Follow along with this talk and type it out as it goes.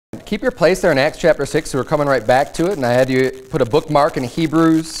Keep your place there in Acts chapter 6, so we're coming right back to it, and I had you put a bookmark in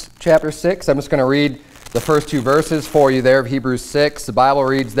Hebrews chapter 6. I'm just going to read the first two verses for you there of Hebrews 6. The Bible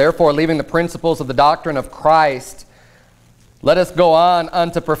reads, "Therefore, leaving the principles of the doctrine of Christ, let us go on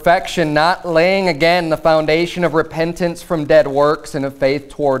unto perfection, not laying again the foundation of repentance from dead works and of faith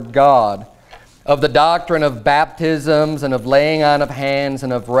toward God, of the doctrine of baptisms and of laying on of hands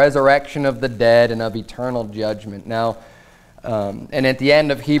and of resurrection of the dead and of eternal judgment." Now, and at the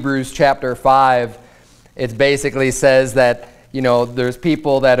end of Hebrews chapter 5, it basically says that, you know, there's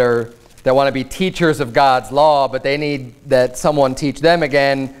people that want to be teachers of God's law, but they need that someone teach them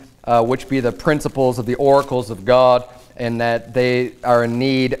again, which be the principles of the oracles of God, and that they are in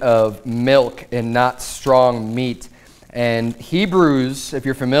need of milk and not strong meat. And Hebrews, if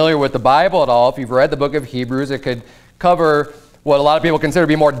you're familiar with the Bible at all, if you've read the book of Hebrews, it could cover what a lot of people consider to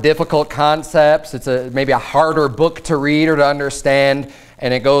be more difficult concepts. It's maybe a harder book to read or to understand,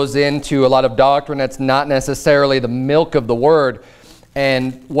 and it goes into a lot of doctrine that's not necessarily the milk of the Word.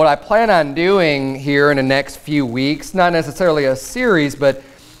 And what I plan on doing here in the next few weeks, not necessarily a series, but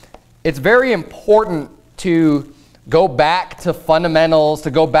it's very important to go back to fundamentals, to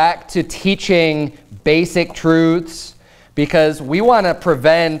go back to teaching basic truths, because we want to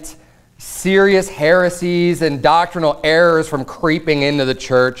prevent serious heresies and doctrinal errors from creeping into the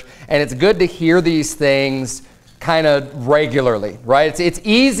church. And it's good to hear these things kind of regularly, right? It's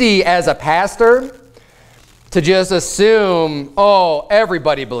easy as a pastor to just assume, oh,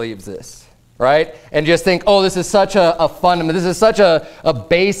 everybody believes this, right? And just think, oh, this is such a fundamental, this is such a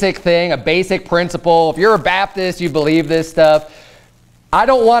basic thing, a basic principle. If you're a Baptist, you believe this stuff. I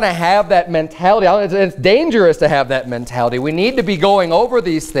don't want to have that mentality. It's dangerous to have that mentality. We need to be going over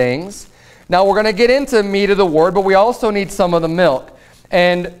these things. Now, we're going to get into meat of the Word, but we also need some of the milk.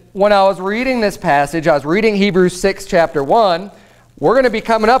 And when I was reading this passage, I was reading Hebrews 6, chapter 1. We're going to be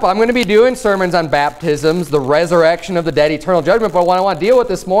coming up. I'm going to be doing sermons on baptisms, the resurrection of the dead, eternal judgment. But what I want to deal with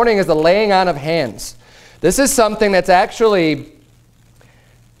this morning is the laying on of hands. This is something that's actually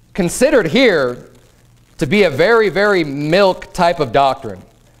considered here to be a very, very milk type of doctrine.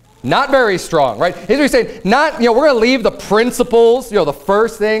 Not very strong, right? Here's what he's saying. We're going to leave the principles, the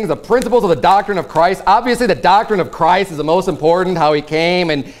first things, the principles of the doctrine of Christ. Obviously, the doctrine of Christ is the most important, how he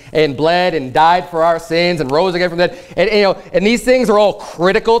came and bled and died for our sins and rose again from the dead. And these things are all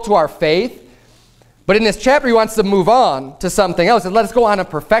critical to our faith. But in this chapter, he wants to move on to something else. And let us go on to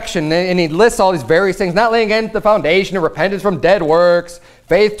perfection. And he lists all these various things, not laying against the foundation of repentance from dead works,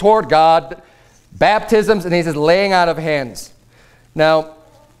 faith toward God, baptisms, and he says laying out of hands. Now,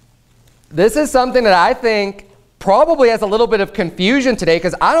 this is something that I think probably has a little bit of confusion today,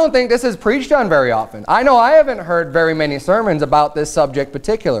 because I don't think this is preached on very often. I know I haven't heard very many sermons about this subject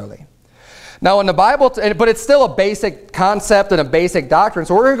particularly. Now in the Bible, but it's still a basic concept and a basic doctrine,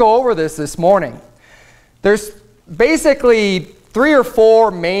 so we're going to go over this morning. There's basically 3 or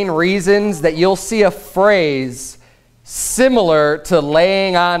 4 main reasons that you'll see a phrase similar to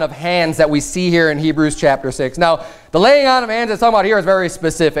laying on of hands that we see here in Hebrews chapter 6. Now, the laying on of hands that's talking about here is very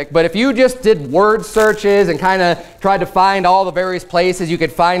specific, but if you just did word searches and kind of tried to find all the various places you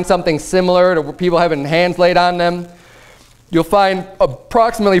could find something similar to people having hands laid on them, you'll find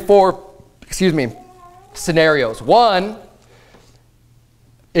approximately 4 scenarios. One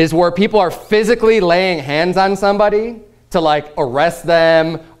is where people are physically laying hands on somebody to arrest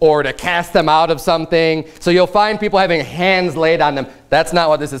them or to cast them out of something. So you'll find people having hands laid on them. That's not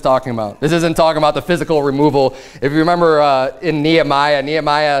what this is talking about. This isn't talking about the physical removal. If you remember in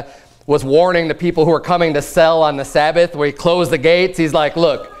Nehemiah was warning the people who are coming to sell on the Sabbath, where he closed the gates. He's like,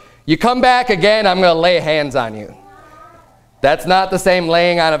 look, you come back again, I'm going to lay hands on you. That's not the same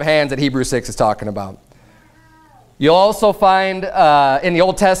laying on of hands that Hebrews 6 is talking about. You'll also find in the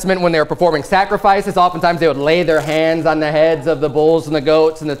Old Testament when they were performing sacrifices, oftentimes they would lay their hands on the heads of the bulls and the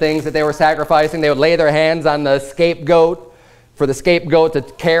goats and the things that they were sacrificing. They would lay their hands on the scapegoat, for the scapegoat to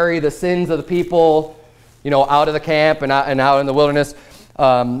carry the sins of the people, out of the camp and out in the wilderness.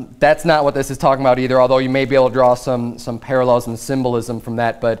 That's not what this is talking about either, although you may be able to draw some parallels and symbolism from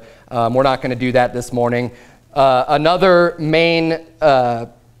that, but we're not going to do that this morning. Another main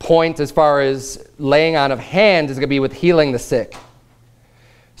point as far as laying on of hands is going to be with healing the sick.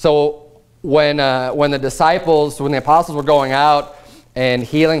 So when the apostles were going out and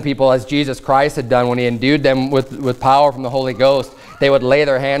healing people as Jesus Christ had done when he endued them with power from the Holy Ghost, they would lay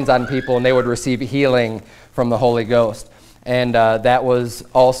their hands on people and they would receive healing from the Holy Ghost. And that was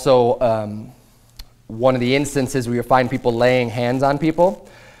also one of the instances where you find people laying hands on people.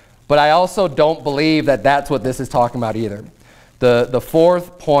 But I also don't believe that that's what this is talking about either. The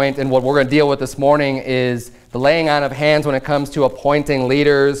fourth point, and what we're going to deal with this morning, is the laying on of hands when it comes to appointing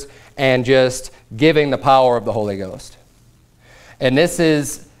leaders and just giving the power of the Holy Ghost. And this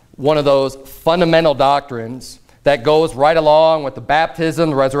is one of those fundamental doctrines that goes right along with the baptism,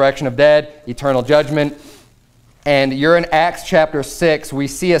 the resurrection of dead, eternal judgment. And you're in Acts chapter 6. We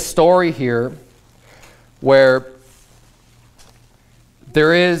see a story here where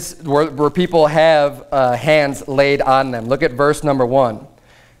where people have hands laid on them. Look at verse number 1.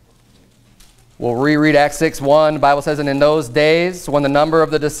 We'll reread Acts 6:1. The Bible says, "And in those days, when the number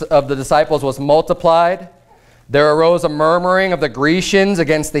of the disciples was multiplied, there arose a murmuring of the Grecians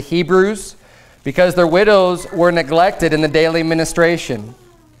against the Hebrews, because their widows were neglected in the daily ministration.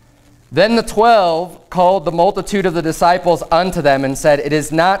 Then the 12 called the multitude of the disciples unto them and said, It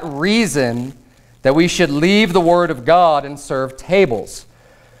is not reason that we should leave the word of God and serve tables.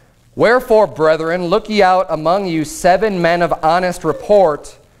 Wherefore, brethren, look ye out among you 7 men of honest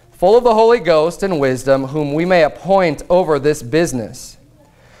report, full of the Holy Ghost and wisdom, whom we may appoint over this business.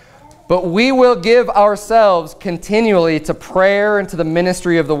 But we will give ourselves continually to prayer and to the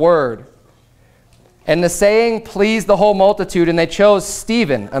ministry of the word. And the saying pleased the whole multitude, and they chose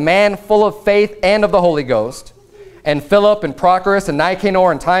Stephen, a man full of faith and of the Holy Ghost, and Philip and Prochorus and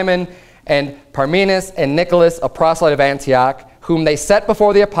Nicanor and Timon and Parmenas and Nicholas, a proselyte of Antioch, whom they set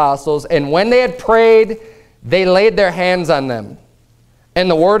before the apostles. And when they had prayed, they laid their hands on them. And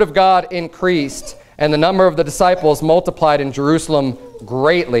the word of God increased, and the number of the disciples multiplied in Jerusalem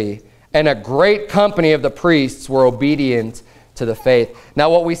greatly, and a great company of the priests were obedient to the faith." Now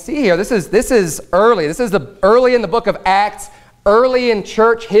what we see here, this is early. This is early in the book of Acts, early in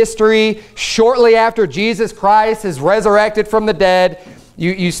church history, shortly after Jesus Christ is resurrected from the dead.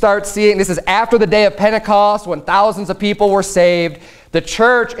 You start seeing, this is after the day of Pentecost when thousands of people were saved. The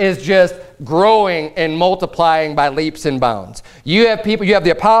church is just growing and multiplying by leaps and bounds. You have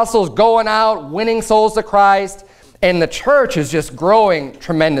the apostles going out, winning souls to Christ, and the church is just growing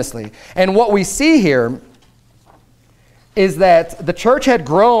tremendously. And what we see here is that the church had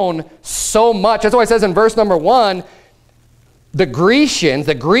grown so much. That's why it says in verse number 1, the Grecians,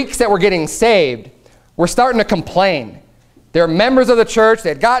 the Greeks that were getting saved, were starting to complain. They're members of the church. They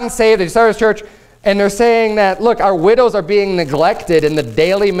had gotten saved. They started a church. And they're saying that, look, our widows are being neglected in the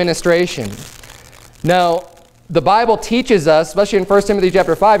daily ministration. Now, the Bible teaches us, especially in 1 Timothy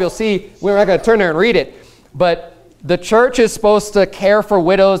chapter 5, you'll see, we're not going to turn there and read it, but the church is supposed to care for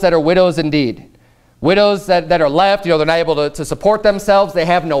widows that are widows indeed. Widows that are left, they're not able to support themselves. They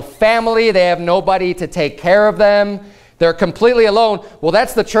have no family. They have nobody to take care of them. They're completely alone. Well,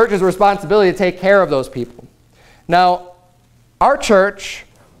 that's the church's responsibility to take care of those people. Now, our church,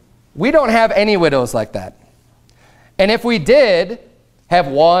 we don't have any widows like that. And if we did have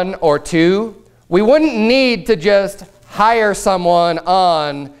 1 or 2, we wouldn't need to just hire someone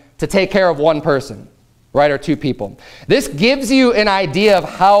on to take care of 1 person. Right, or 2 people. This gives you an idea of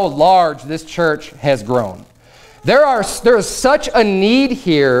how large this church has grown. There's such a need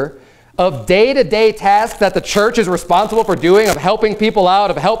here of day-to-day tasks that the church is responsible for doing, of helping people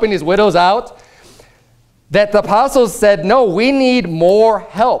out, of helping these widows out, that the apostles said, no, we need more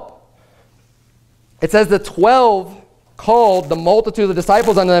help. It says the 12 called the multitude of the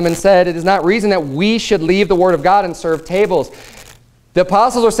disciples unto them and said, It is not reason that we should leave the word of God and serve tables. The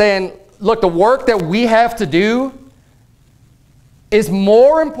apostles are saying, look, the work that we have to do is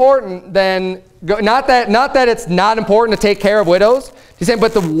more important than, not that it's not important to take care of widows. He's saying,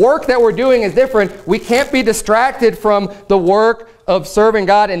 but the work that we're doing is different. We can't be distracted from the work of serving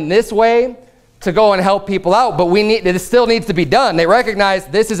God in this way to go and help people out. But it still needs to be done. They recognize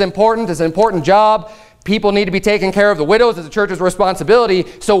this is important. It's an important job. People need to be taking care of the widows as the church's responsibility.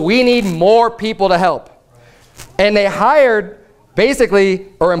 So we need more people to help. And they hired basically,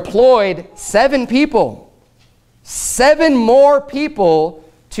 or employed 7 people. 7 more people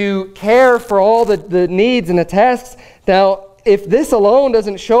to care for all the needs and the tasks. Now, if this alone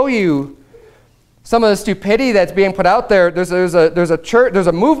doesn't show you some of the stupidity that's being put out there, there's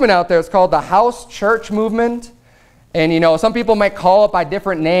a movement out there. It's called the house church movement. And some people might call it by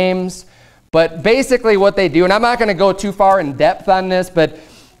different names. But basically what they do, and I'm not going to go too far in depth on this, but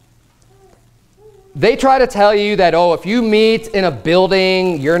they try to tell you that, oh, if you meet in a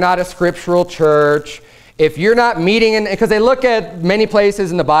building, you're not a scriptural church. If you're not meeting because they look at many places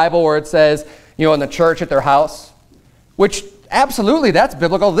in the Bible where it says, in the church at their house, which absolutely that's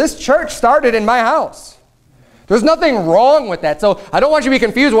biblical. This church started in my house. There's nothing wrong with that. So I don't want you to be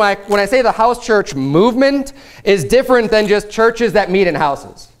confused when I say the house church movement is different than just churches that meet in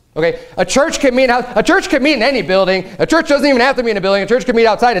houses. Okay, a church can meet in any building. A church doesn't even have to be in a building. A church can meet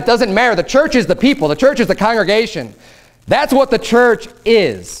outside. It doesn't matter. The church is the people. The church is the congregation. That's what the church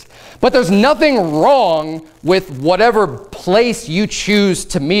is. But there's nothing wrong with whatever place you choose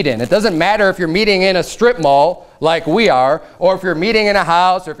to meet in. It doesn't matter if you're meeting in a strip mall like we are, or if you're meeting in a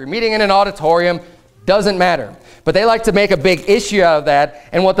house, or if you're meeting in an auditorium. Doesn't matter. But they like to make a big issue out of that,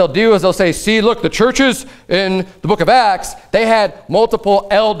 and what they'll do is they'll say, see, look, the churches in the book of Acts, they had multiple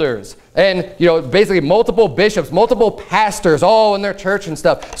elders, and basically multiple bishops, multiple pastors, all in their church and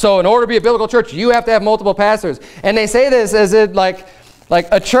stuff. So in order to be a biblical church, you have to have multiple pastors. And they say this as if like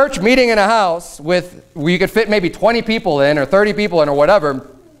a church meeting in a house where you could fit maybe 20 people in or 30 people in or whatever.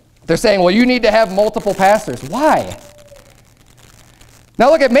 They're saying, well, you need to have multiple pastors. Why? Now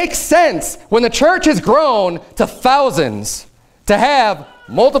look, it makes sense when the church has grown to thousands to have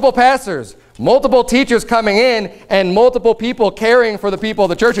multiple pastors, multiple teachers coming in, and multiple people caring for the people of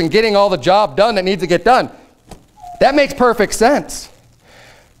the church and getting all the job done that needs to get done. That makes perfect sense.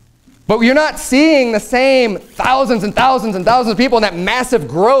 But you're not seeing the same thousands and thousands and thousands of people and that massive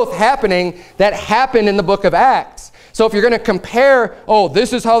growth happening that happened in the book of Acts. So if you're going to compare, oh,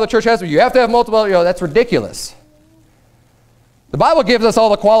 this is how the church has to be, you have to have multiple, that's ridiculous. The Bible gives us all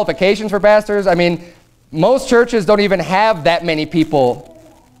the qualifications for pastors. I mean, most churches don't even have that many people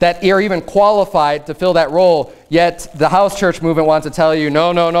that are even qualified to fill that role, yet the house church movement wants to tell you,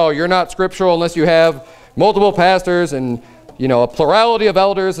 no, you're not scriptural unless you have multiple pastors and, a plurality of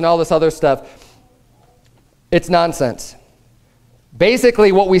elders and all this other stuff. It's nonsense.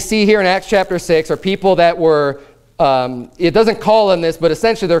 Basically, what we see here in Acts chapter 6 are people that were, it doesn't call them this, but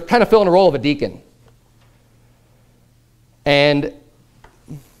essentially they're kind of filling the role of a deacon. And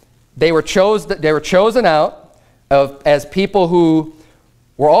they were chosen out as people who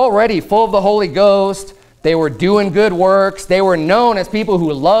were already full of the Holy Ghost. They were doing good works. They were known as people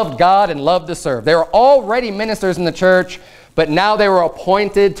who loved God and loved to serve. They were already ministers in the church, but now they were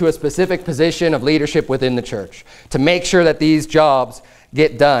appointed to a specific position of leadership within the church to make sure that these jobs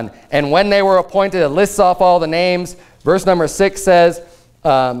get done. And when they were appointed, it lists off all the names. Verse number 6 says,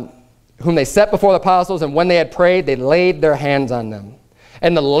 whom they set before the apostles, and when they had prayed, they laid their hands on them.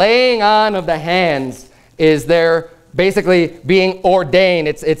 And the laying on of the hands is their basically being ordained.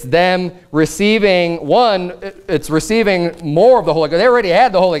 It's them receiving, it's receiving more of the Holy Ghost. They already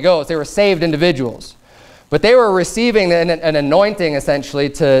had the Holy Ghost. They were saved individuals. But they were receiving an anointing, essentially,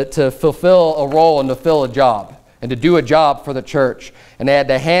 to fulfill a role and to fill a job and to do a job for the church. And they had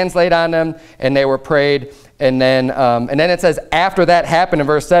their hands laid on them, and they were prayed. And then it says, after that happened in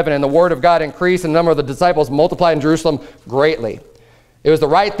verse 7, and the word of God increased, and the number of the disciples multiplied in Jerusalem greatly. It was the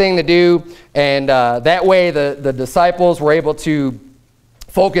right thing to do, and that way the disciples were able to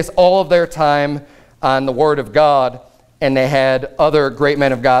focus all of their time on the word of God, and they had other great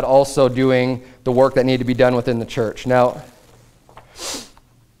men of God also doing the work that needed to be done within the church. Now,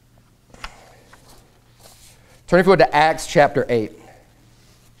 turn if you would to Acts chapter 8.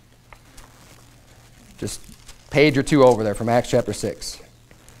 Just page or two over there from Acts chapter 6.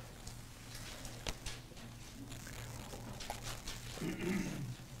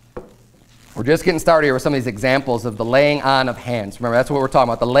 We're just getting started here with some of these examples of the laying on of hands. Remember, that's what we're talking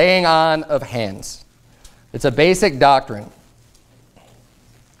about, the laying on of hands. It's a basic doctrine.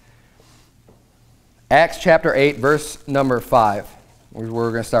 Acts chapter 8, verse number 5. We're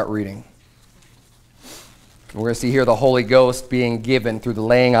going to start reading. We're going to see here the Holy Ghost being given through the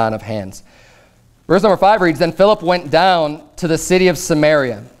laying on of hands. Verse number 5 reads, Then Philip went down to the city of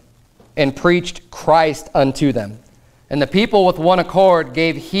Samaria and preached Christ unto them. And the people with one accord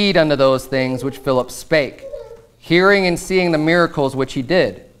gave heed unto those things which Philip spake, hearing and seeing the miracles which he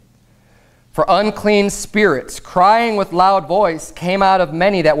did. For unclean spirits, crying with loud voice, came out of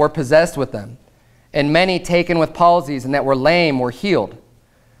many that were possessed with them. And many taken with palsies and that were lame were healed.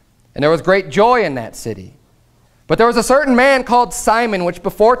 And there was great joy in that city. But there was a certain man called Simon, which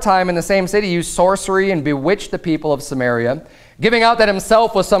before time in the same city used sorcery and bewitched the people of Samaria, giving out that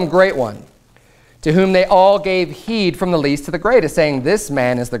himself was some great one, to whom they all gave heed from the least to the greatest, saying, This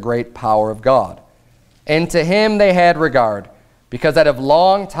man is the great power of God. And to him they had regard, because that of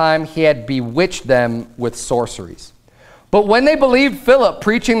long time he had bewitched them with sorceries. But when they believed Philip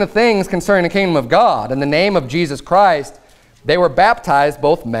preaching the things concerning the kingdom of God in the name of Jesus Christ, they were baptized,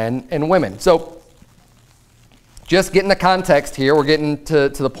 both men and women. So, just getting the context here, we're getting to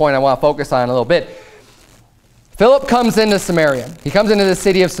the point I want to focus on a little bit. Philip comes into Samaria. He comes into the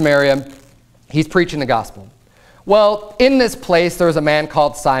city of Samaria. He's preaching the gospel. Well, in this place, there was a man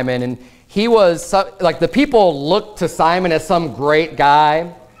called Simon, and he was, like, the people looked to Simon as some great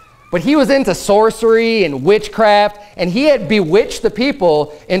guy, but he was into sorcery and witchcraft, and he had bewitched the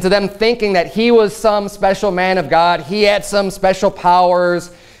people into them thinking that he was some special man of God. He had some special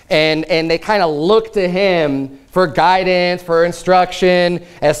powers, and they kind of look to him for guidance, for instruction,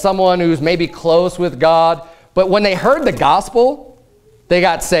 as someone who's maybe close with God. But when they heard the gospel, they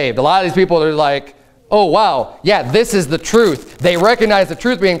got saved. A lot of these people are like, oh, wow, yeah, this is the truth. They recognized the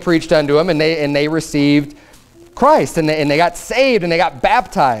truth being preached unto them, and they received Christ, and they got saved, and they got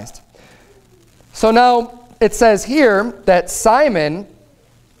baptized. So now it says here that Simon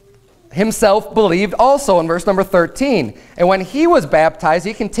himself believed also in verse number 13. And when he was baptized,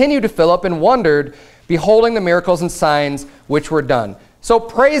 he continued to Philip and wondered, beholding the miracles and signs which were done. So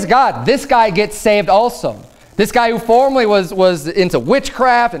praise God, this guy gets saved also. This guy who formerly was into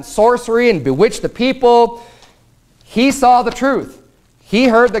witchcraft and sorcery and bewitched the people, he saw the truth. He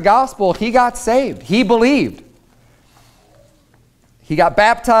heard the gospel. He got saved. He believed. He got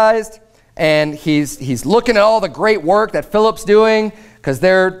baptized, and he's looking at all the great work that Philip's doing, because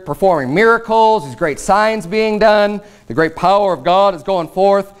they're performing miracles, these great signs being done, the great power of God is going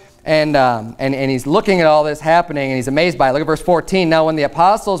forth, and he's looking at all this happening, and he's amazed by it. Look at verse 14. Now when the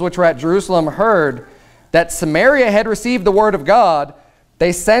apostles which were at Jerusalem heard that Samaria had received the word of God,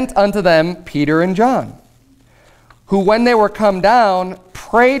 they sent unto them Peter and John, who when they were come down,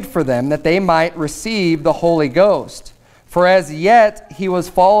 prayed for them that they might receive the Holy Ghost. For as yet he was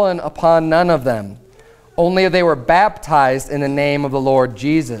fallen upon none of them, only they were baptized in the name of the Lord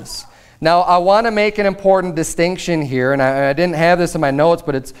Jesus. Now, I want to make an important distinction here, and I didn't have this in my notes,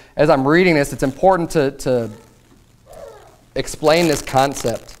 but as I'm reading this, it's important to explain this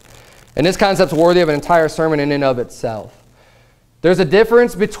concept. And this concept's worthy of an entire sermon in and of itself. There's a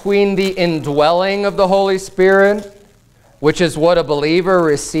difference between the indwelling of the Holy Spirit, which is what a believer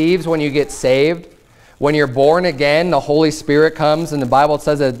receives when you get saved. When you're born again, the Holy Spirit comes, and the Bible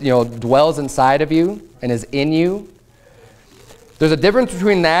says that, dwells inside of you and is in you. There's a difference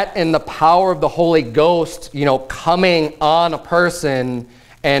between that and the power of the Holy Ghost, coming on a person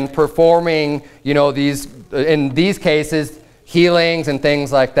and performing, in these cases, healings and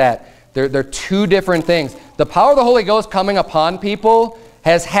things like that. They're two different things. The power of the Holy Ghost coming upon people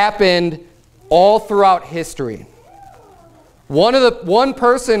has happened all throughout history. One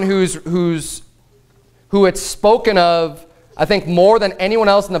person who it's spoken of, I think more than anyone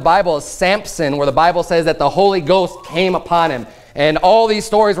else in the Bible, is Samson, where the Bible says that the Holy Ghost came upon him. And all these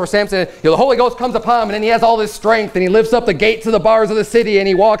stories where Samson, the Holy Ghost comes upon him, and then he has all this strength, and he lifts up the gates of the bars of the city, and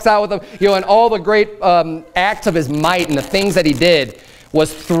he walks out with them, and all the great acts of his might and the things that he did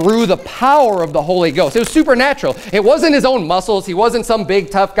was through the power of the Holy Ghost. It was supernatural. It wasn't his own muscles. He wasn't some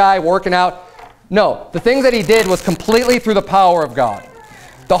big tough guy working out. No, the things that he did was completely through the power of God.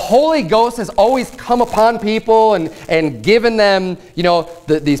 The Holy Ghost has always come upon people and given them,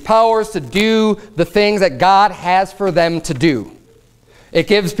 these powers to do the things that God has for them to do. It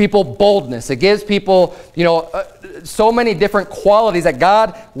gives people boldness. It gives people, so many different qualities that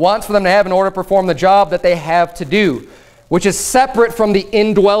God wants for them to have in order to perform the job that they have to do, which is separate from the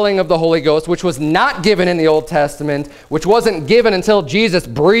indwelling of the Holy Ghost, which was not given in the Old Testament, which wasn't given until Jesus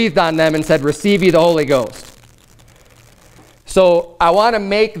breathed on them and said, "Receive ye the Holy Ghost." So I want to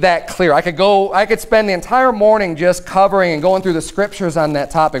make that clear. I could spend the entire morning just covering and going through the scriptures on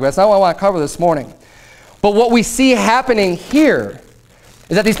that topic, but that's not what I want to cover this morning. But what we see happening here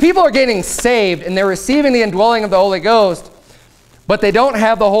is that these people are getting saved and they're receiving the indwelling of the Holy Ghost, but they don't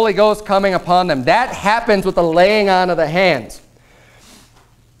have the Holy Ghost coming upon them. That happens with the laying on of the hands.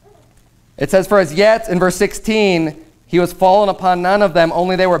 It says, for as yet, in verse 16, he was fallen upon none of them,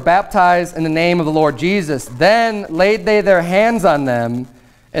 only they were baptized in the name of the Lord Jesus. Then laid they their hands on them,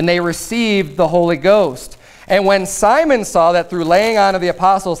 and they received the Holy Ghost. And when Simon saw that through laying on of the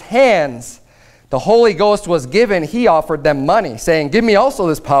apostles' hands, the Holy Ghost was given, he offered them money, saying, "Give me also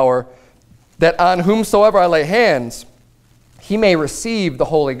this power, that on whomsoever I lay hands, he may receive the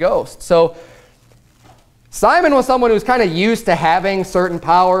Holy Ghost." So Simon was someone who was kind of used to having certain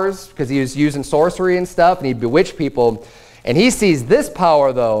powers because he was using sorcery and stuff, and he'd bewitch people. And he sees this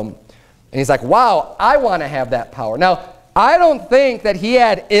power, though, and he's like, wow, I want to have that power. Now, I don't think that he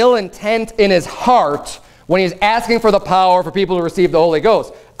had ill intent in his heart when he's asking for the power for people to receive the Holy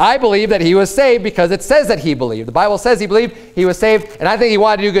Ghost. I believe that he was saved because it says that he believed. The Bible says he believed, he was saved, and I think he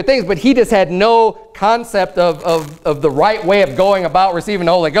wanted to do good things, but he just had no concept of the right way of going about receiving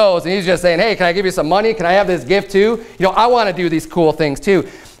the Holy Ghost. And he's just saying, hey, can I give you some money? Can I have this gift too? I want to do these cool things too.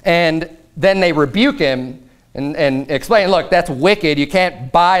 And then they rebuke him and explain, look, that's wicked. You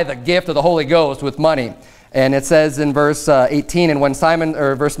can't buy the gift of the Holy Ghost with money. And it says in verse 18, and when Simon,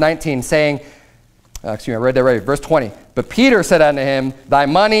 or verse 19, saying, excuse me, I read that right. Verse 20. But Peter said unto him, thy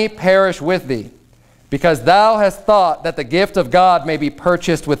money perish with thee, because thou hast thought that the gift of God may be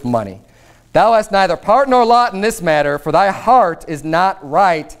purchased with money. Thou hast neither part nor lot in this matter, for thy heart is not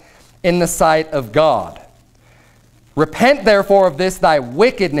right in the sight of God. Repent therefore of this thy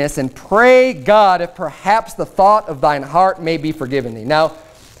wickedness, and pray God if perhaps the thought of thine heart may be forgiven thee. Now,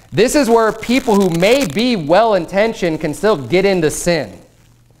 this is where people who may be well-intentioned can still get into sin.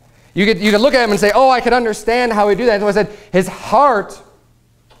 You could look at him and say, oh, I could understand how he do that. And so I said, his heart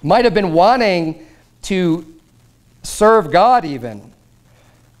might have been wanting to serve God even.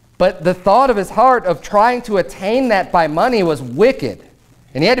 But the thought of his heart of trying to attain that by money was wicked.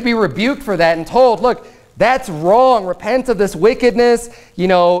 And he had to be rebuked for that and told, look, that's wrong. Repent of this wickedness. You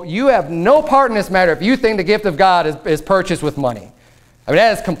know, you have no part in this matter if you think the gift of God is purchased with money. I mean,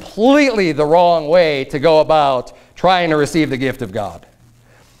 that is completely the wrong way to go about trying to receive the gift of God.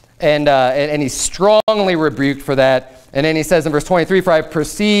 And he's strongly rebuked for that. And then he says in verse 23, for I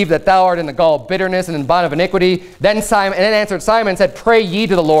perceive that thou art in the gall of bitterness and in bond of iniquity. Then answered Simon and said, pray ye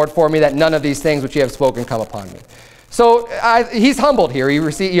to the Lord for me, that none of these things which ye have spoken come upon me. So he's humbled here.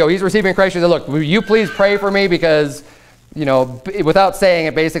 He's receiving Christ. He said, look, will you please pray for me? Because, you know, without saying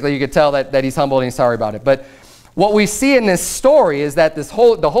it, basically you could tell that he's humbled and he's sorry about it. But what we see in this story is that the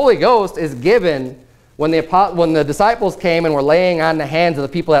Holy Ghost is given when the disciples came and were laying on the hands of the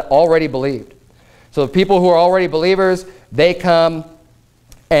people that already believed. So the people who are already believers, they come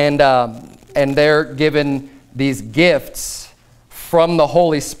and they're given these gifts from the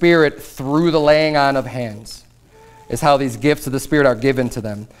Holy Spirit through the laying on of hands. Is how these gifts of the Spirit are given to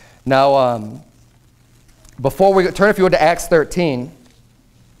them. Now, before we turn, if you would, to Acts 13,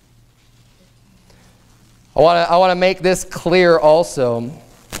 I want to make this clear also.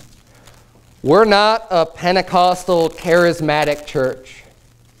 We're not a Pentecostal charismatic church.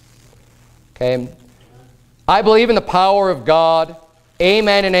 Okay? I believe in the power of God.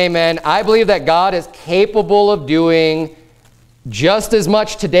 Amen and amen. I believe that God is capable of doing just as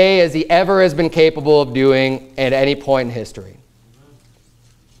much today as he ever has been capable of doing at any point in history.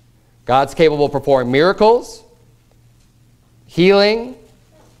 God's capable of performing miracles, healing,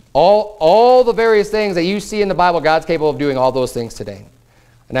 all the various things that you see in the Bible. God's capable of doing all those things today.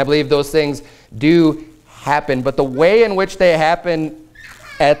 And I believe those things do happen. But the way in which they happen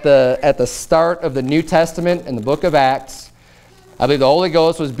at the start of the New Testament in the book of Acts, I believe the Holy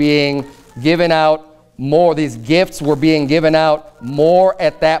Ghost was being given out more. These gifts were being given out more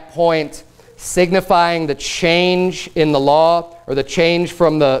at that point, signifying the change in the law, or the change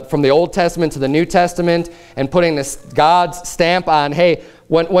from the Old Testament to the New Testament, and putting this God's stamp on, hey,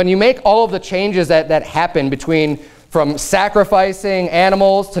 when you make all of the changes that happen from sacrificing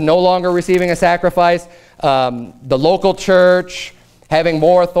animals to no longer receiving a sacrifice, the local church having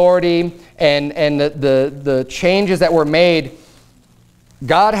more authority, and the changes that were made,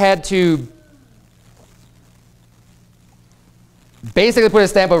 God had to basically put a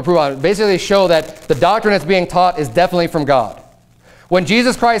stamp of approval on it, basically show that the doctrine that's being taught is definitely from God. When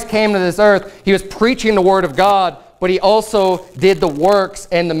Jesus Christ came to this earth, he was preaching the word of God, but he also did the works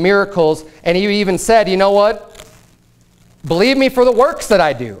and the miracles, and he even said, you know what? Believe me for the works that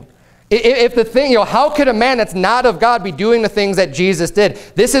I do. If the thing, how could a man that's not of God be doing the things that Jesus did?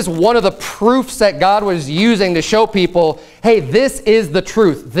 This is one of the proofs that God was using to show people, hey, this is the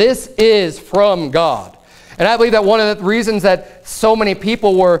truth. This is from God. And I believe that one of the reasons that so many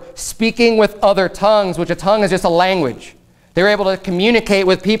people were speaking with other tongues, which a tongue is just a language. They were able to communicate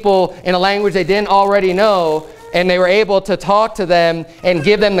with people in a language they didn't already know, and they were able to talk to them and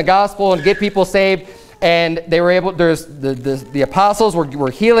give them the gospel and get people saved. And they were able, the apostles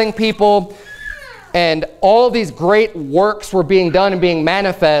were healing people, and all these great works were being done and being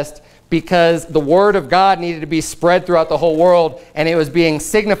manifest because the word of God needed to be spread throughout the whole world, and it was being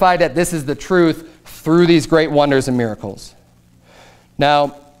signified that this is the truth through these great wonders and miracles.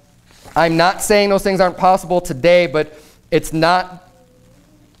 Now, I'm not saying those things aren't possible today, but it's not.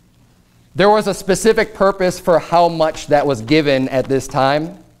 There was a specific purpose for how much that was given at this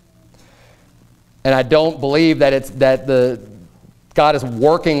time. And I don't believe that God is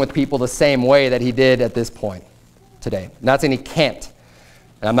working with people the same way that he did at this point today. I'm not saying he can't.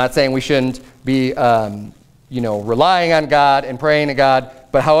 And I'm not saying we shouldn't be relying on God and praying to God.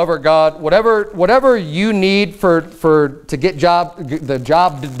 But however, God, whatever you need to get the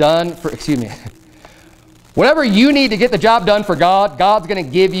job done whatever you need to get the job done for God, God's going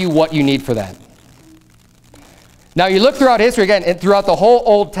to give you what you need for that. Now you look throughout history again, and throughout the whole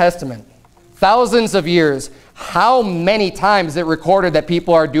Old Testament, thousands of years, how many times is it recorded that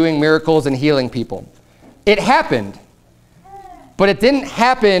people are doing miracles and healing people? It happened, but it didn't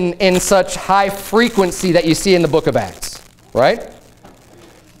happen in such high frequency that you see in the book of Acts, right?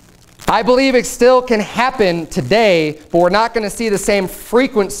 I believe it still can happen today, but we're not going to see the same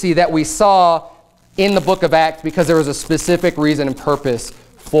frequency that we saw in the book of Acts because there was a specific reason and purpose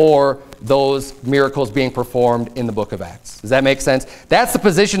for those miracles being performed in the book of Acts. Does that make sense? That's the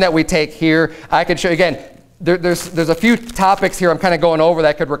position that we take here. I could show you, again, there's a few topics here I'm kind of going over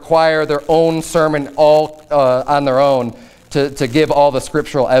that could require their own sermon all on their own to give all the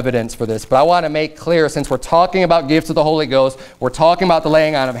scriptural evidence for this. But I want to make clear, since we're talking about gifts of the Holy Ghost, we're talking about the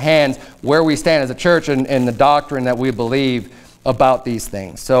laying on of hands, where we stand as a church and the doctrine that we believe about these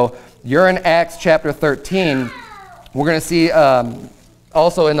things. So you're in Acts chapter 13. We're going to see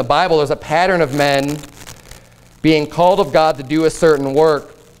also in the Bible there's a pattern of men being called of God to do a certain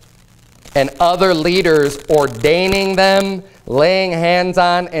work, and other leaders ordaining them, laying hands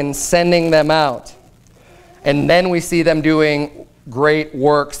on, and sending them out. And then we see them doing great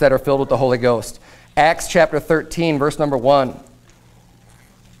works that are filled with the Holy Ghost. Acts chapter 13, verse number 1.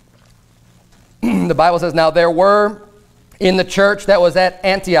 The Bible says, "Now there were in the church that was at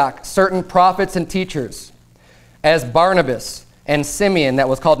Antioch certain prophets and teachers, as Barnabas and Simeon, that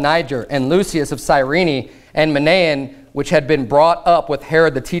was called Niger, and Lucius of Cyrene, and Manaen, which had been brought up with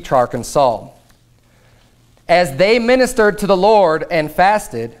Herod the Tetrarch and Saul. As they ministered to the Lord and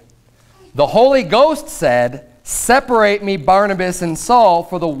fasted, the Holy Ghost said, 'Separate me Barnabas and Saul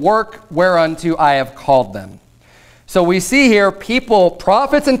for the work whereunto I have called them.'" So we see here people,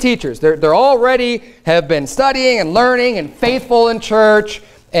 prophets and teachers, they're already have been studying and learning and faithful in church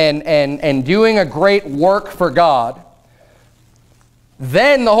and doing a great work for God.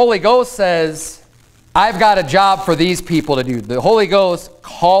 Then the Holy Ghost says, I've got a job for these people to do. The Holy Ghost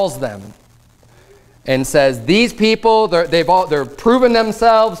calls them and says, these people, they're proven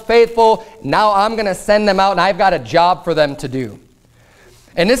themselves faithful. Now I'm going to send them out, and I've got a job for them to do.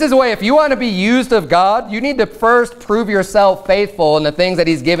 And this is the way, if you want to be used of God, you need to first prove yourself faithful in the things that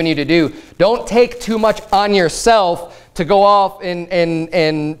he's given you to do. Don't take too much on yourself to go off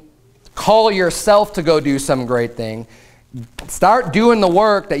and call yourself to go do some great thing. Start doing the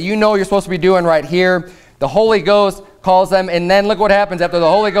work that you know you're supposed to be doing right here. The Holy Ghost calls them, and then look what happens after the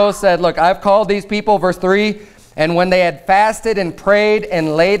Holy Ghost said, look, I've called these people, verse 3, and when they had fasted and prayed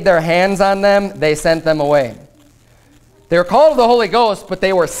and laid their hands on them, they sent them away. They were called of the Holy Ghost, but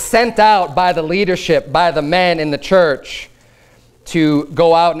they were sent out by the leadership, by the men in the church to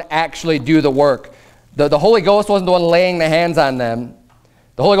go out and actually do the work. The Holy Ghost wasn't the one laying the hands on them.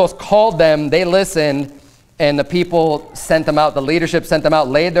 The Holy Ghost called them, they listened, and the people sent them out. The leadership sent them out,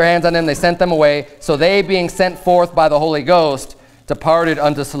 laid their hands on them, they sent them away. So they, being sent forth by the Holy Ghost, departed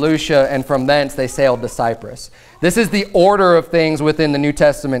unto Seleucia, and from thence they sailed to Cyprus. This is the order of things within the New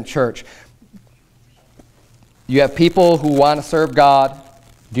Testament church. You have people who want to serve God,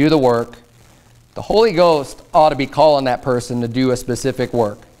 do the work. The Holy Ghost ought to be calling that person to do a specific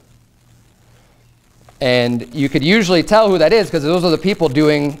work. And you could usually tell who that is, because those are the people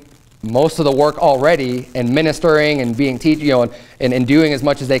doing most of the work already and ministering and being and doing as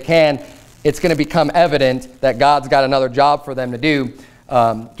much as they can. It's going to become evident that God's got another job for them to do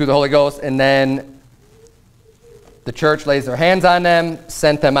through the Holy Ghost. And then the church lays their hands on them,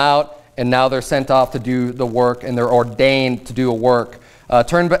 sent them out, and now they're sent off to do the work, and they're ordained to do a work.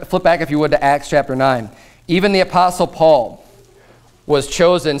 Flip back, if you would, to Acts chapter 9. Even the Apostle Paul was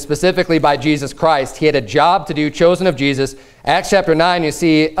chosen specifically by Jesus Christ. He had a job to do, chosen of Jesus. Acts chapter 9, you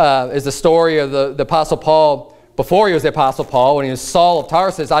see, is the story of the Apostle Paul before he was the Apostle Paul, when he was Saul of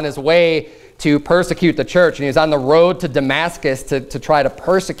Tarsus on his way to persecute the church. And he was on the road to Damascus to try to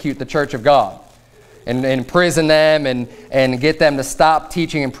persecute the church of God and imprison them and get them to stop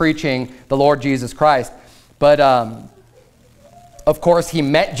teaching and preaching the Lord Jesus Christ. But of course, he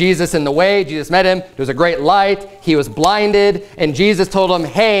met Jesus in the way. Jesus met him. There was a great light. He was blinded. And Jesus told him,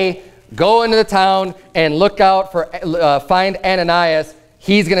 hey, go into the town and look out for, find Ananias.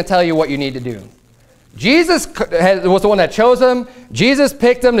 He's going to tell you what you need to do. Jesus was the one that chose him. Jesus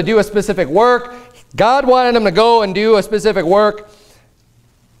picked him to do a specific work. God wanted him to go and do a specific work.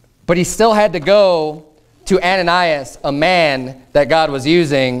 But he still had to go to Ananias, a man that God was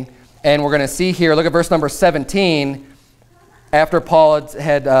using. And we're going to see here, look at verse number 17. After Paul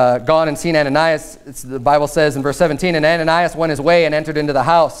had gone and seen Ananias, the Bible says in verse 17, and Ananias went his way and entered into the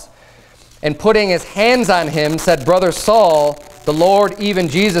house. And putting his hands on him, said, Brother Saul, the Lord, even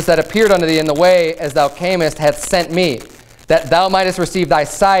Jesus, that appeared unto thee in the way as thou camest, hath sent me, that thou mightest receive thy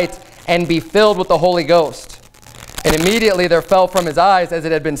sight and be filled with the Holy Ghost. And immediately there fell from his eyes as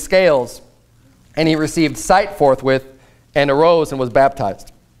it had been scales. And he received sight forthwith and arose and was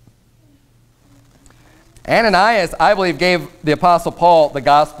baptized. Ananias, I believe, gave the Apostle Paul the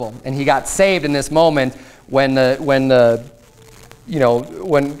gospel, and he got saved in this moment when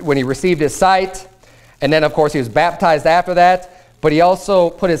he received his sight, and then of course he was baptized after that. But he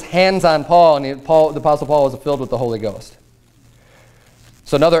also put his hands on Paul, and the Apostle Paul was filled with the Holy Ghost.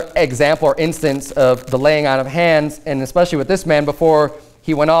 So another example or instance of the laying on of hands, and especially with this man before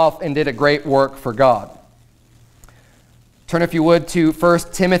he went off and did a great work for God. Turn, if you would, to 1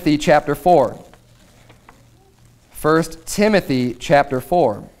 Timothy chapter 4. 1 Timothy chapter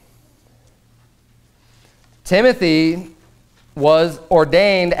 4. Timothy was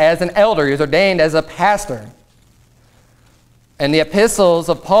ordained as an elder. He was ordained as a pastor. And the epistles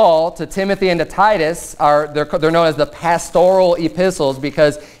of Paul to Timothy and to Titus they're known as the pastoral epistles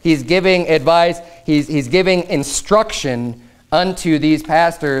because he's giving advice, he's giving instruction unto these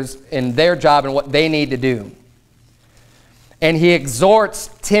pastors in their job and what they need to do. And he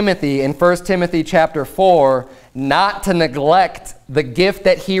exhorts Timothy in 1 Timothy chapter 4 not to neglect the gift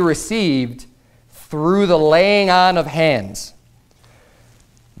that he received through the laying on of hands.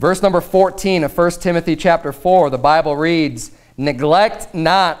 Verse number 14 of 1 Timothy chapter 4, the Bible reads, "Neglect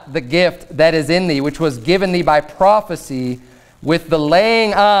not the gift that is in thee, which was given thee by prophecy with the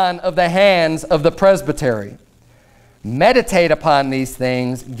laying on of the hands of the presbytery. Meditate upon these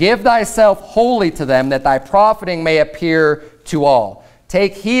things, give thyself wholly to them, that thy profiting may appear to all.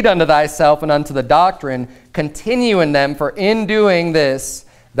 Take heed unto thyself and unto the doctrine, continue in them, for in doing this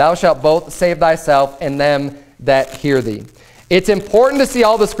thou shalt both save thyself and them that hear thee." It's important to see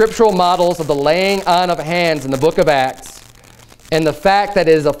all the scriptural models of the laying on of hands in the book of Acts, and the fact that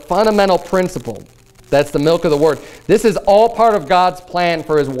it is a fundamental principle. That's the milk of the word. This is all part of God's plan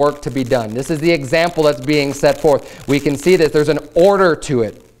for his work to be done. This is the example that's being set forth. We can see that there's an order to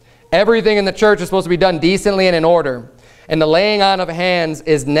it. Everything in the church is supposed to be done decently and in order. And the laying on of hands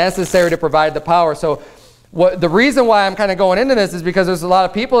is necessary to provide the power. So the reason why I'm kind of going into this is because there's a lot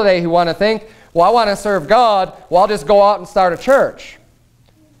of people today who want to think, well, I want to serve God, well, I'll just go out and start a church.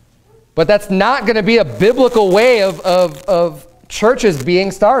 But that's not going to be a biblical way of churches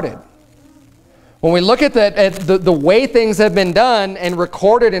being started. When we look at the way things have been done and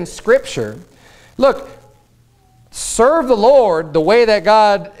recorded in Scripture, look, serve the Lord the way that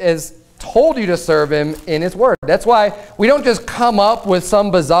God has told you to serve him in his word. That's why we don't just come up with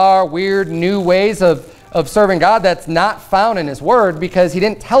some bizarre, weird, new ways of serving God that's not found in his word, because he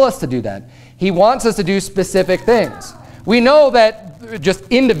didn't tell us to do that. He wants us to do specific things. We know that just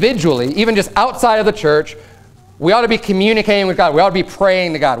individually, even just outside of the church, we ought to be communicating with God. We ought to be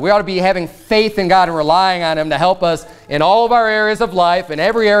praying to God. We ought to be having faith in God and relying on him to help us in all of our areas of life, in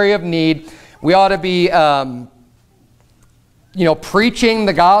every area of need. We ought to be preaching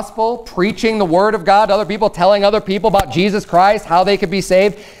the gospel, preaching the word of God to other people, telling other people about Jesus Christ, how they could be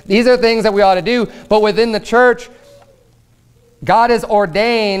saved. These are things that we ought to do. But within the church, God has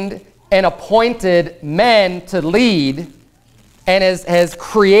ordained and appointed men to lead, and has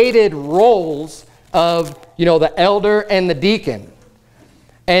created roles of the elder and the deacon,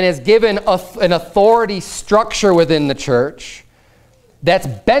 and has given an authority structure within the church that's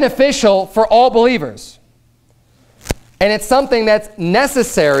beneficial for all believers. And it's something that's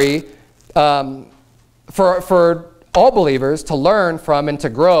necessary for all believers to learn from and to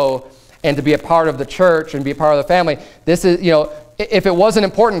grow and to be a part of the church and be a part of the family. This is, if it wasn't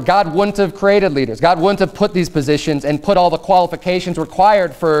important, God wouldn't have created leaders. God wouldn't have put these positions and put all the qualifications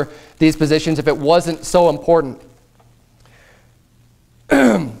required for these positions if it wasn't so important.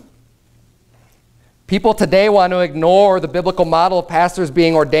 People today want to ignore the biblical model of pastors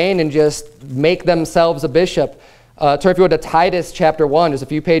being ordained and just make themselves a bishop. Turn, if you would, to Titus chapter 1, just a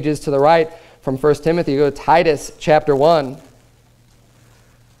few pages to the right from 1 Timothy. You go to Titus chapter 1.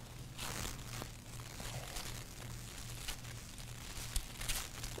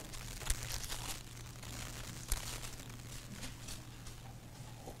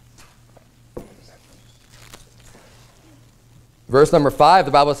 Verse number 5,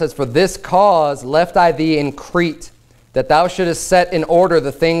 the Bible says, "For this cause left I thee in Crete, that thou shouldest set in order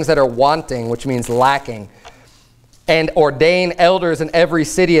the things that are wanting," which means lacking, "and ordain elders in every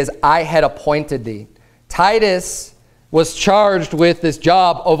city as I had appointed thee." Titus was charged with this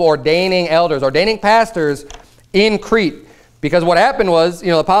job of ordaining elders, ordaining pastors in Crete. Because what happened was,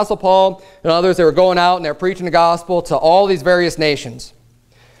 the Apostle Paul and others, they were going out and they were preaching the gospel to all these various nations.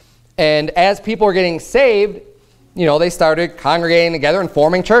 And as people were getting saved, they started congregating together and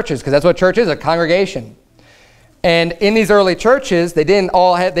forming churches, because that's what church is, a congregation. And in these early churches, they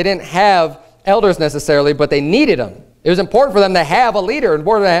didn't have elders necessarily, but they needed them. It was important for them to have a leader,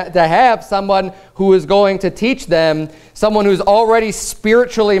 important to have someone who is going to teach them, someone who's already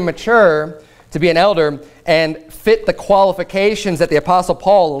spiritually mature to be an elder. And fit the qualifications that the Apostle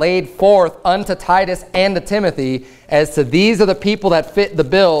Paul laid forth unto Titus and to Timothy as to these are the people that fit the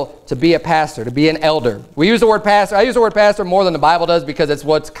bill to be a pastor, to be an elder. We use the word pastor. I use the word pastor more than the Bible does because it's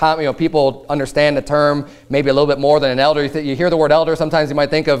what's common. You know, people understand the term maybe a little bit more than an elder. You hear the word elder, sometimes you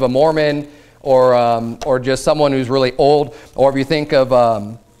might think of a Mormon or just someone who's really old. Or if you think of,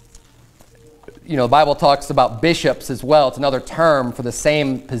 you know, the Bible talks about bishops as well. It's another term for the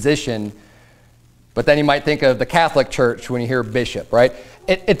same position. But then you might think of the Catholic Church when you hear bishop, right?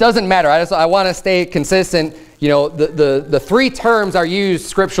 It doesn't matter. I want to stay consistent. You know, the three terms are used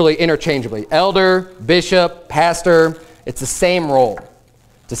scripturally interchangeably. Elder, bishop, pastor. It's the same role.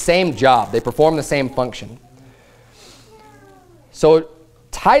 It's the same job. They perform the same function. So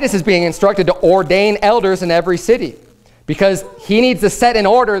Titus is being instructed to ordain elders in every city, because he needs to set in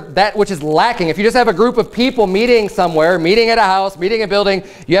order that which is lacking. If you just have a group of people meeting somewhere, meeting at a house, meeting in a building,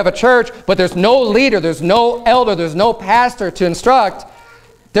 you have a church, but there's no leader, there's no elder, there's no pastor to instruct,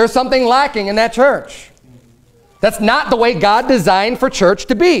 there's something lacking in that church. That's not the way God designed for church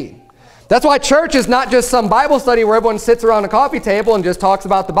to be. That's why church is not just some Bible study where everyone sits around a coffee table and just talks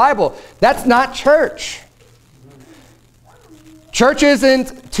about the Bible. That's not church. Church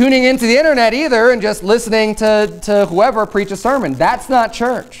isn't tuning into the internet either and just listening to whoever preach a sermon. That's not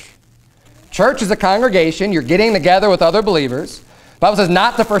church. Church is a congregation. You're getting together with other believers. The Bible says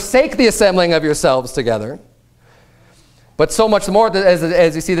not to forsake the assembling of yourselves together. But so much more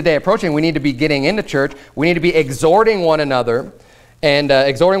as you see the day approaching, we need to be getting into church. We need to be exhorting one another and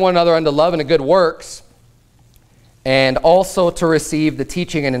exhorting one another unto love and to good works, and also to receive the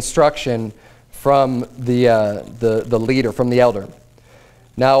teaching and instruction from the leader, from the elder.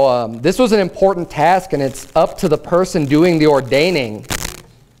 Now, this was an important task, and it's up to the person doing the ordaining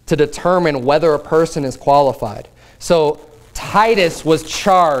to determine whether a person is qualified. So Titus was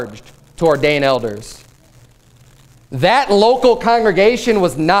charged to ordain elders. That local congregation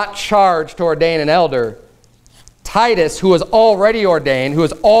was not charged to ordain an elder. Titus, who was already ordained, who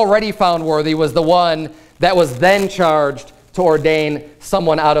was already found worthy, was the one that was then charged to ordain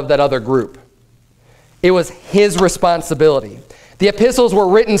someone out of that other group. It was his responsibility. The epistles were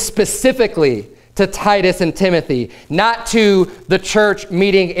written specifically to Titus and Timothy, not to the church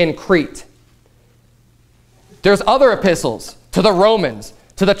meeting in Crete. There's other epistles to the Romans,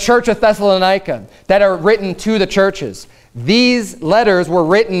 to the church of Thessalonica, that are written to the churches. These letters were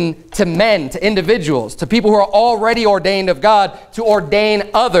written to men, to individuals, to people who are already ordained of God, to ordain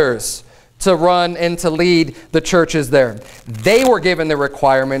others to run and to lead the churches there. They were given the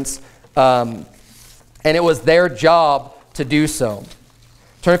requirements, and it was their job to do so.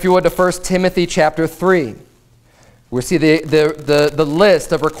 Turn, if you would, to 1 Timothy chapter 3. We see the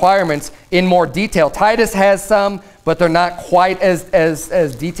list of requirements in more detail. Titus has some, but they're not quite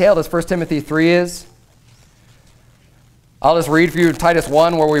as detailed as 1 Timothy 3 is. I'll just read for you Titus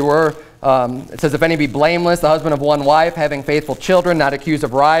 1, where we were. It says, if any be blameless, the husband of one wife, having faithful children, not accused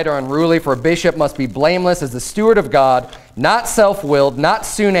of riot or unruly, for a bishop must be blameless as the steward of God, not self-willed, not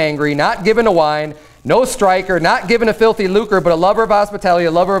soon angry, not given to wine, no striker, not given to filthy lucre, but a lover of hospitality,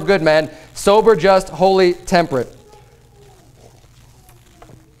 a lover of good men, sober, just, holy, temperate.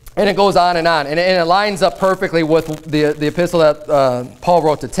 And it goes on, and it lines up perfectly with the epistle that Paul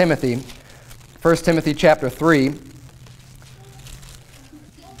wrote to Timothy. 1 Timothy chapter 3.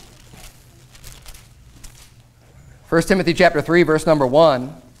 1 Timothy chapter 3, verse number 1.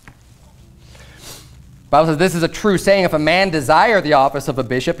 The Bible says, this is a true saying, if a man desire the office of a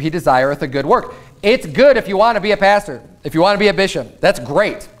bishop, he desireth a good work. It's good if you want to be a pastor, if you want to be a bishop. That's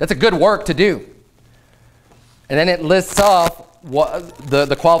great. That's a good work to do. And then it lists off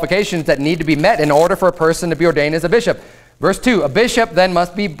the qualifications that need to be met in order for a person to be ordained as a bishop. Verse 2, a bishop then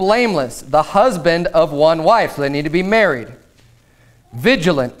must be blameless, the husband of one wife. So they need to be married.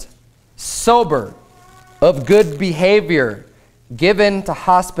 Vigilant, sober, of good behavior, given to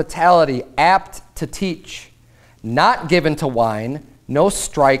hospitality, apt to teach, not given to wine, no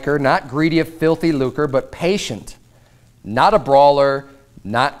striker, not greedy of filthy lucre, but patient, not a brawler,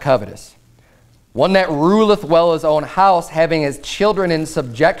 not covetous. One that ruleth well his own house, having his children in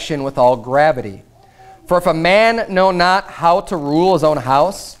subjection with all gravity. For if a man know not how to rule his own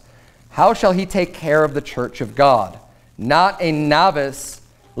house, how shall he take care of the church of God? Not a novice,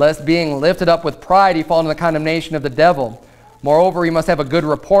 lest being lifted up with pride he fall into the condemnation of the devil. Moreover, he must have a good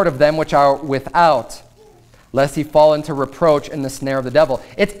report of them which are without, lest he fall into reproach in the snare of the devil.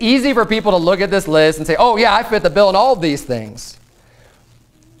 It's easy for people to look at this list and say, oh yeah, I fit the bill in all of these things.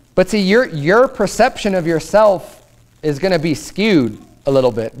 But see, your perception of yourself is going to be skewed a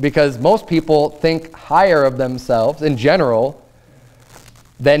little bit, because most people think higher of themselves in general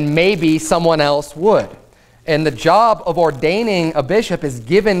than maybe someone else would. And the job of ordaining a bishop is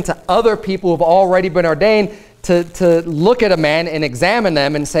given to other people who have already been ordained to look at a man and examine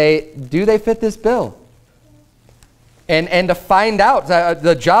them and say, do they fit this bill? And to find out.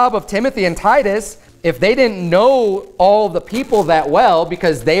 The job of Timothy and Titus, if they didn't know all the people that well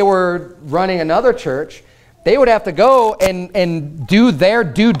because they were running another church, they would have to go and do their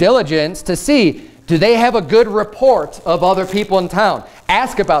due diligence to see, do they have a good report of other people in town?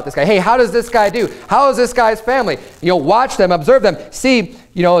 Ask about this guy. Hey, how does this guy do? How is this guy's family? Watch them, observe them. See,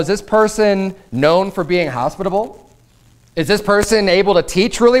 is this person known for being hospitable? Is this person able to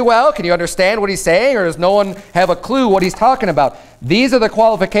teach really well? Can you understand what he's saying? Or does no one have a clue what he's talking about? These are the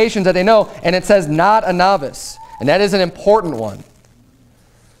qualifications that they know. And it says not a novice. And that is an important one.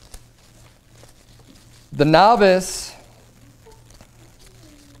 The novice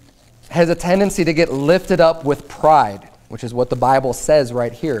has a tendency to get lifted up with pride, which is what the Bible says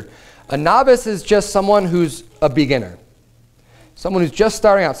right here. A novice is just someone who's a beginner. Someone who's just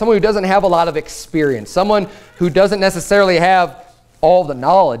starting out. Someone who doesn't have a lot of experience. Someone who doesn't necessarily have all the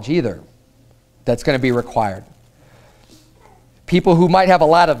knowledge either that's going to be required. People who might have a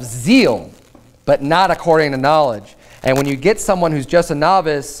lot of zeal, but not according to knowledge. And when you get someone who's just a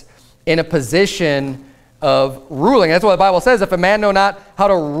novice in a position of ruling, that's what the Bible says, if a man know not how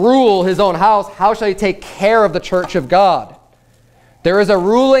to rule his own house, how shall he take care of the church of God? There is a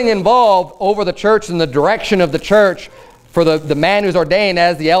ruling involved over the church and the direction of the church for the man who's ordained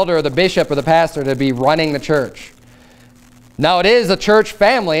as the elder or the bishop or the pastor to be running the church. Now it is a church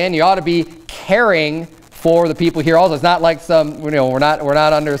family, and you ought to be caring for the people here also. It's not like we're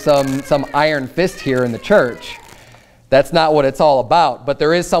not under some iron fist here in the church. That's not what it's all about. But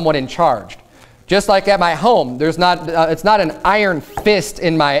there is someone in charge. Just like at my home, it's not an iron fist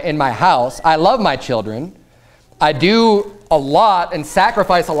in my house. I love my children. I do a lot and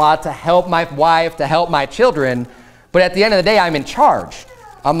sacrifice a lot to help my wife, to help my children. But at the end of the day, I'm in charge.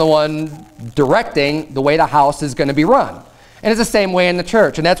 I'm the one directing the way the house is going to be run. And it's the same way in the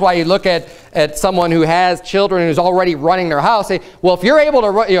church. And that's why you look at someone who has children who's already running their house. Say, well, if you're able to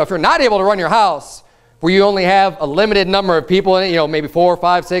run, if you're not able to run your house, where you only have a limited number of people in it, maybe 4,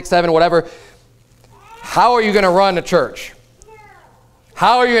 5, 6, 7, whatever, how are you going to run a church?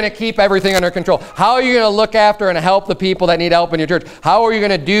 How are you going to keep everything under control? How are you going to look after and help the people that need help in your church? How are you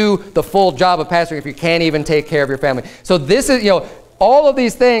going to do the full job of pastoring if you can't even take care of your family? So this is, all of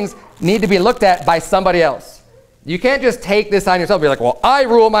these things need to be looked at by somebody else. You can't just take this on yourself and be like, well, I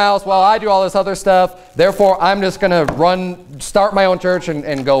rule my house while I do all this other stuff. Therefore, I'm just going to start my own church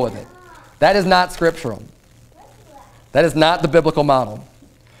and go with it. That is not scriptural. That is not the biblical model.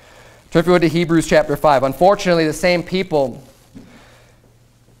 Turn if you would to Hebrews chapter 5. Unfortunately, the same people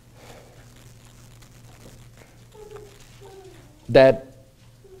that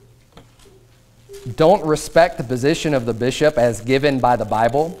don't respect the position of the bishop as given by the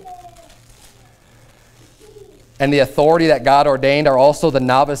Bible and the authority that God ordained are also the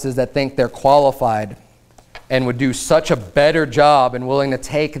novices that think they're qualified and would do such a better job and willing to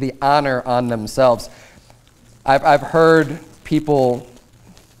take the honor on themselves. I've heard people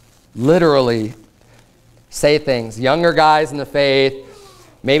literally say things, younger guys in the faith,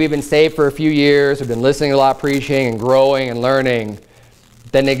 maybe been saved for a few years, have been listening to a lot of preaching and growing and learning.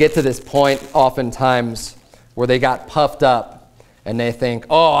 Then they get to this point oftentimes where they got puffed up and they think,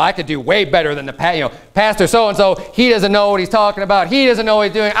 oh, I could do way better than Pastor so-and-so. He doesn't know what he's talking about. He doesn't know what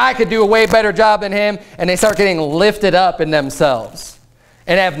he's doing. I could do a way better job than him. And they start getting lifted up in themselves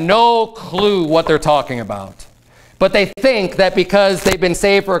and have no clue what they're talking about. But they think that because they've been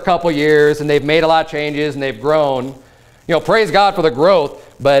saved for a couple years and they've made a lot of changes and they've grown, praise God for the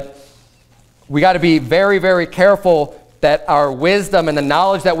growth, but we got to be very, very careful that our wisdom and the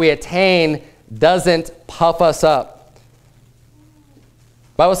knowledge that we attain doesn't puff us up.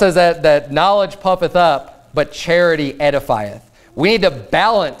 The Bible says that knowledge puffeth up, but charity edifieth. We need to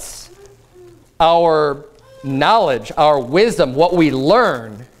balance our knowledge, our wisdom, what we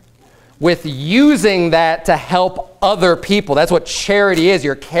learn, with using that to help other people. That's what charity is.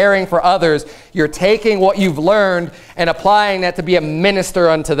 You're caring for others. You're taking what you've learned and applying that to be a minister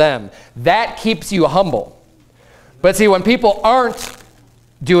unto them. That keeps you humble. But see, when people aren't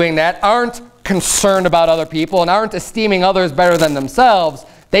doing that, aren't concerned about other people, and aren't esteeming others better than themselves,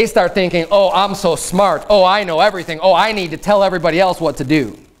 they start thinking, oh, I'm so smart. Oh, I know everything. Oh, I need to tell everybody else what to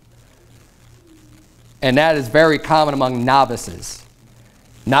do. And that is very common among novices.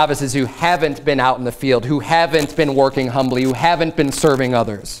 Novices who haven't been out in the field, who haven't been working humbly, who haven't been serving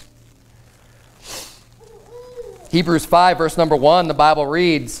others. Hebrews 5, verse number 1, the Bible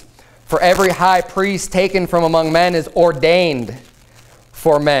reads, for every high priest taken from among men is ordained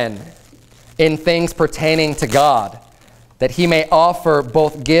for men in things pertaining to God, that he may offer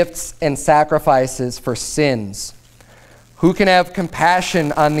both gifts and sacrifices for sins. Who can have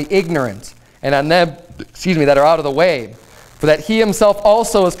compassion on the ignorant and on them, that are out of the way, for that he himself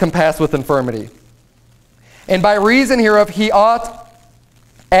also is compassed with infirmity. And by reason hereof he ought,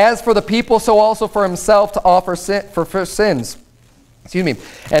 as for the people, so also for himself, to offer for sins.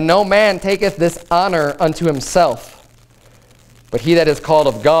 And no man taketh this honor unto himself, but he that is called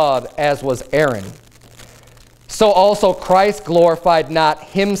of God, as was Aaron. So also Christ glorified not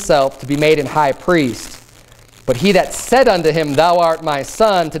himself to be made an high priest, but he that said unto him, Thou art my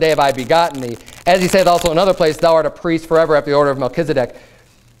son, today have I begotten thee. As he saith also in another place, Thou art a priest forever after the order of Melchizedek.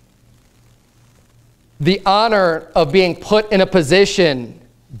 The honor of being put in a position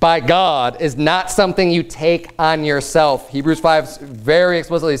by God is not something you take on yourself. Hebrews 5 very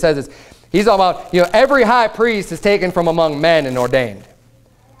explicitly says this. He's talking about, every high priest is taken from among men and ordained.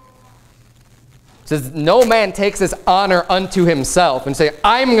 It says, no man takes this honor unto himself and say,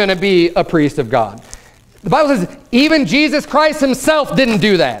 I'm going to be a priest of God. The Bible says, even Jesus Christ himself didn't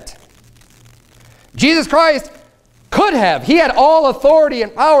do that. Jesus Christ could have. He had all authority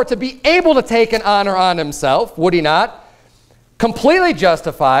and power to be able to take an honor on himself, would he not? Completely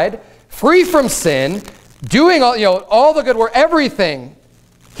justified, free from sin, doing all the good work, everything.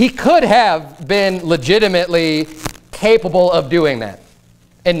 He could have been legitimately capable of doing that.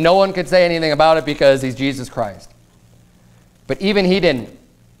 And no one could say anything about it because he's Jesus Christ. But even he didn't.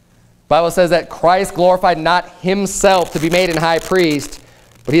 The Bible says that Christ glorified not himself to be made an high priest,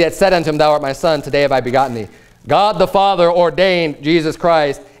 but he that said unto him, Thou art my son, today have I begotten thee. God the Father ordained Jesus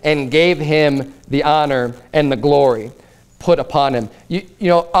Christ and gave him the honor and the glory put upon him.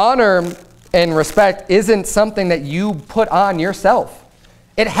 Honor and respect isn't something that you put on yourself.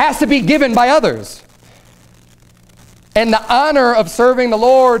 It has to be given by others. And the honor of serving the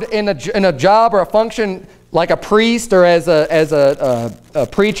Lord in a job or a function like a priest or as a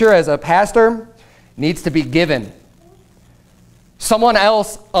preacher, as a pastor, needs to be given. Someone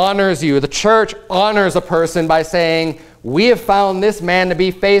else honors you. The church honors a person by saying, we have found this man to be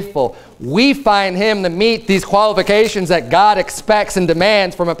faithful. We find him to meet these qualifications that God expects and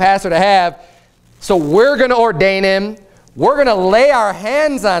demands from a pastor to have. So we're going to ordain him. We're going to lay our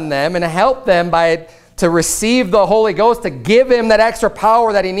hands on them and help them to receive the Holy Ghost, to give him that extra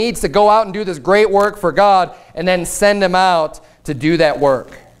power that he needs to go out and do this great work for God, and then send him out to do that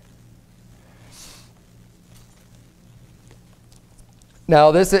work.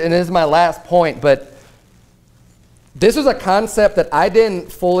 Now, this is my last point, but this was a concept that I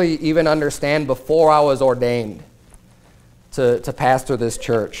didn't fully even understand before I was ordained to pastor this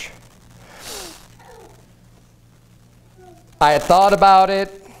church. I had thought about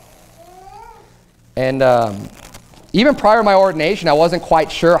it, and even prior to my ordination, I wasn't quite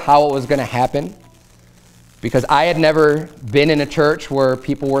sure how it was going to happen, because I had never been in a church where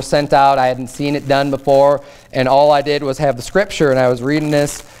people were sent out. I hadn't seen it done before, and all I did was have the scripture, and I was reading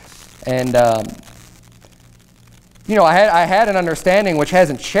this, and I had an understanding which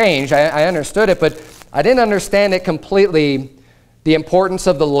hasn't changed. I understood it, but I didn't understand it completely, the importance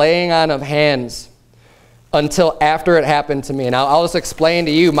of the laying on of hands, until after it happened to me. And I'll just explain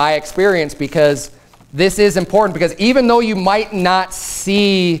to you my experience, because this is important, because even though you might not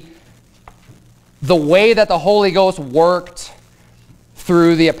see the way that the Holy Ghost worked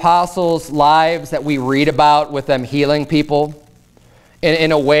through the apostles' lives that we read about with them healing people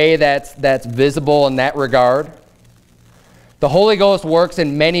in a way that's visible in that regard, the Holy Ghost works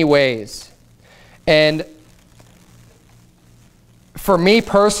in many ways. And for me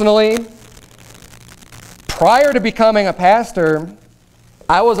personally, prior to becoming a pastor,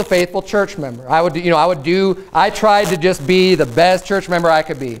 I was a faithful church member. I tried to just be the best church member I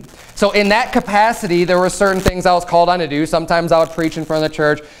could be. So in that capacity, there were certain things I was called on to do. Sometimes I would preach in front of the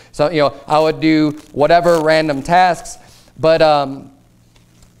church. So, I would do whatever random tasks. But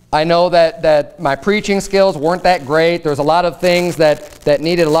I know that my preaching skills weren't that great. There's a lot of things that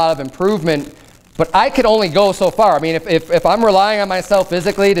needed a lot of improvement. But I could only go so far. I mean, if I'm relying on myself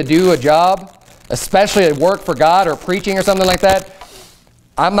physically to do a job, especially at work for God or preaching or something like that,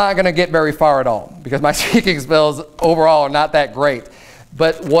 I'm not going to get very far at all, because my speaking skills overall are not that great.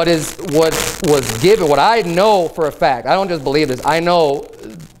 But what was given, what I know for a fact, I don't just believe this, I know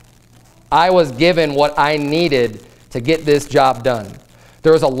I was given what I needed to get this job done.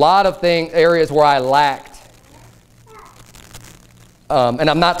 There was a lot of areas where I lacked. And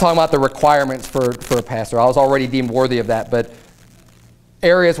I'm not talking about the requirements for a pastor. I was already deemed worthy of that. But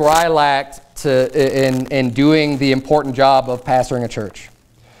areas where I lacked in doing the important job of pastoring a church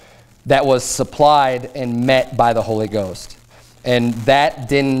that was supplied and met by the Holy Ghost. And that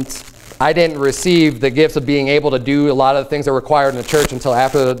didn't, I didn't receive the gifts of being able to do a lot of the things that are required in the church until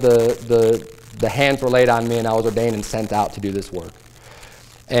after the hands were laid on me and I was ordained and sent out to do this work.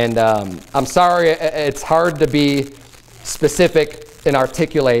 And I'm sorry, it's hard to be specific and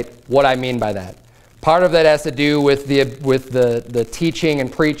articulate what I mean by that. Part of that has to do with the teaching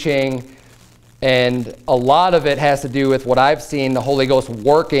and preaching, and a lot of it has to do with what I've seen the Holy Ghost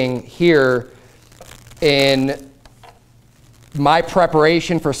working here in my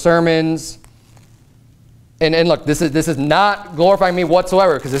preparation for sermons. And look, this is not glorifying me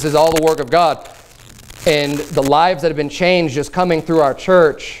whatsoever, because this is all the work of God. And the lives that have been changed just coming through our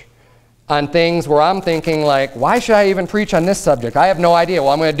church on things where I'm thinking like, why should I even preach on this subject? I have no idea.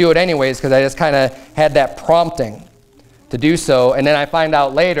 Well, I'm going to do it anyways because I just kind of had that prompting to do so. And then I find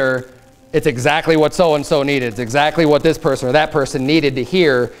out later it's exactly what so-and-so needed. It's exactly what this person or that person needed to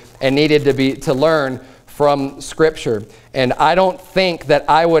hear and needed to learn from Scripture. And I don't think that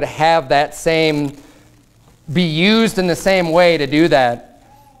I would have that be used in the same way to do that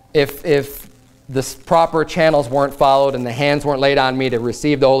if the proper channels weren't followed and the hands weren't laid on me to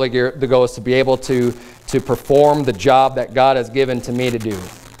receive the Holy Ghost to be able to perform the job that God has given to me to do.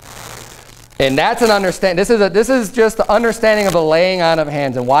 And that's an understanding. This is just the understanding of the laying on of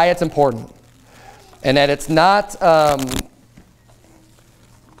hands and why it's important. And that it's not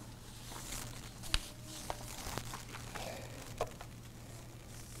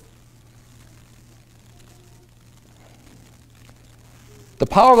the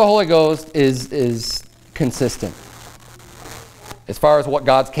power of the Holy Ghost is consistent as far as what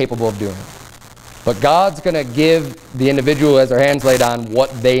God's capable of doing. But God's going to give the individual, as their hands laid on, what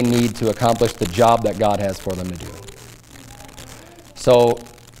they need to accomplish the job that God has for them to do. So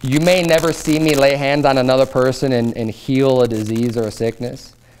you may never see me lay hands on another person and heal a disease or a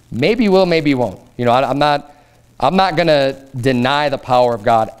sickness. Maybe you will, maybe you won't. You know, I'm not going to deny the power of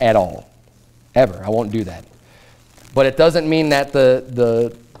God at all, ever. I won't do that. But it doesn't mean that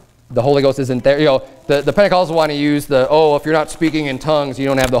the Holy Ghost isn't there. You know, the Pentecostals want to use if you're not speaking in tongues, you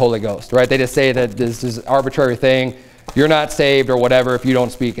don't have the Holy Ghost, right? They just say that this is an arbitrary thing. You're not saved or whatever if you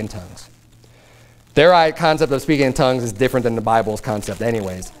don't speak in tongues. Their concept of speaking in tongues is different than the Bible's concept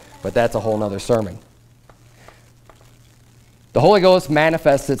anyways, but that's a whole nother sermon. The Holy Ghost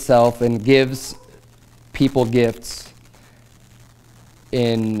manifests itself and gives people gifts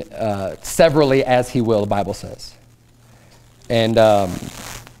in severally as he will, the Bible says. And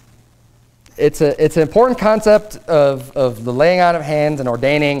it's an important concept of the laying on of hands and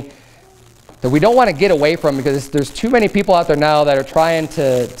ordaining that we don't want to get away from, because there's too many people out there now that are trying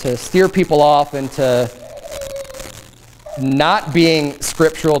to steer people off into not being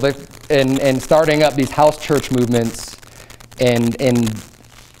scriptural and starting up these house church movements and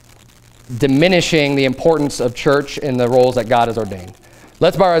diminishing the importance of church and the roles that God has ordained.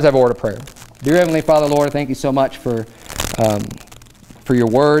 Let's bow our heads and have a word of prayer. Dear Heavenly Father, Lord, thank you so much for your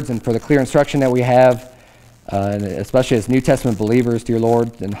words and for the clear instruction that we have, especially as New Testament believers, dear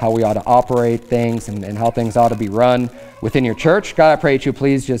Lord, and how we ought to operate things and how things ought to be run within your church. God, I pray that you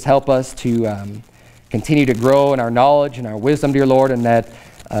please just help us to continue to grow in our knowledge and our wisdom, dear Lord, and that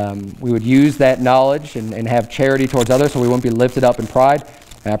we would use that knowledge and have charity towards others so we won't be lifted up in pride.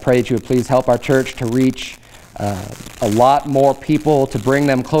 And I pray that you would please help our church to reach a lot more people, to bring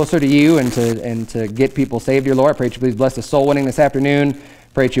them closer to you and to get people saved, dear Lord. I pray that you please bless the soul winning this afternoon.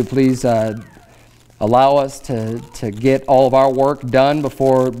 Pray that you please allow us to get all of our work done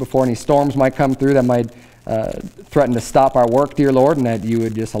before any storms might come through that might threaten to stop our work, dear Lord, and that you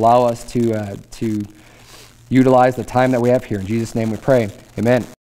would just allow us to utilize the time that we have here. In Jesus' name we pray. Amen.